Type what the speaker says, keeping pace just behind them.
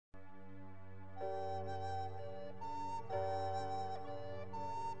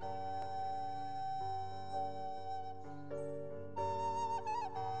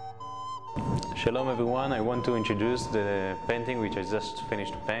Shalom everyone, I want to introduce the painting which I just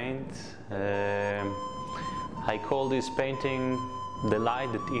finished to paint. I call this painting The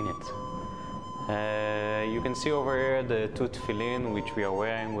Light That In It. You can see over here the two tefillin which we are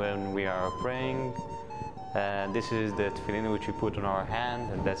wearing when we are praying. This is the tefillin which we put on our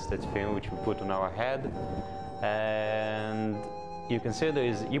hand, and that's the tefillin which we put on our head. And you can see there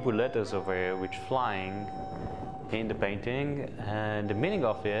is Hebrew letters over here which flying in the painting, and the meaning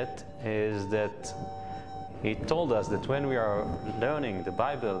of it is that it told us that when we are learning the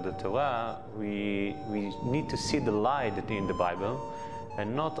Bible, the Torah, we need to see the light that in the Bible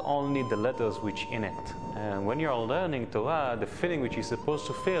and not only the letters which in it. And when you are learning Torah, the feeling which you're supposed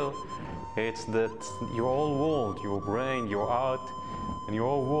to feel, it's that your whole world, your brain, your heart, and your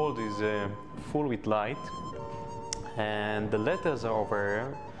whole world is full with light. And the letters are over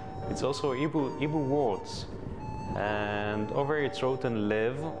here. It's also Hebrew words. And over here it's written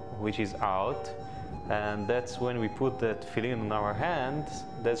Lev, which is out, and that's when we put that tefillin on our hands,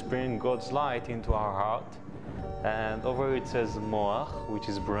 that's bringing God's light into our heart. And over here it says Moach, which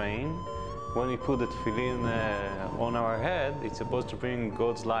is brain. When we put the tefillin on our head, it's supposed to bring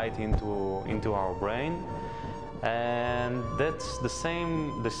God's light into our brain. And that's the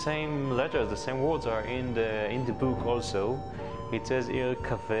same letters, the same words are in the book also. It says here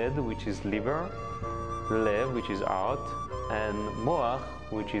Kaved, which is liver, Lev, which is heart, and Moach,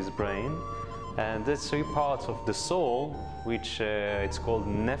 which is brain. And that's three parts of the soul, which it's called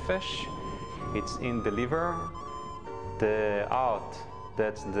Nefesh. It's in the liver. The heart,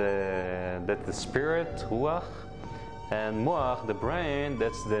 that's the spirit, Ruach. And Moach, the brain,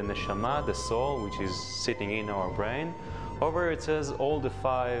 that's the Neshama, the soul, which is sitting in our brain. Over it says all the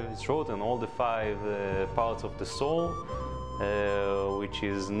five, it's written all the five parts of the soul, which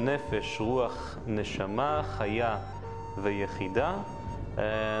is Nefesh, Ruach, Neshama, Chaya, Veyechida.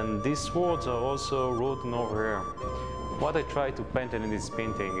 And these words are also written over here. What I try to paint in this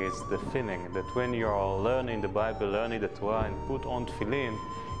painting is the feeling that when you are learning the Bible, learning the Torah, and put on tefillin,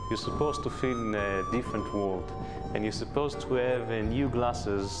 you're supposed to feel in a different world. And you're supposed to have new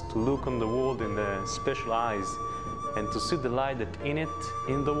glasses to look on the world in the special eyes, and to see the light that in it,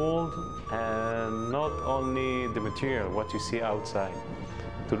 in the world, and not only the material, what you see outside.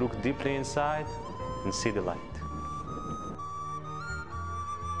 To look deeply inside and see the light.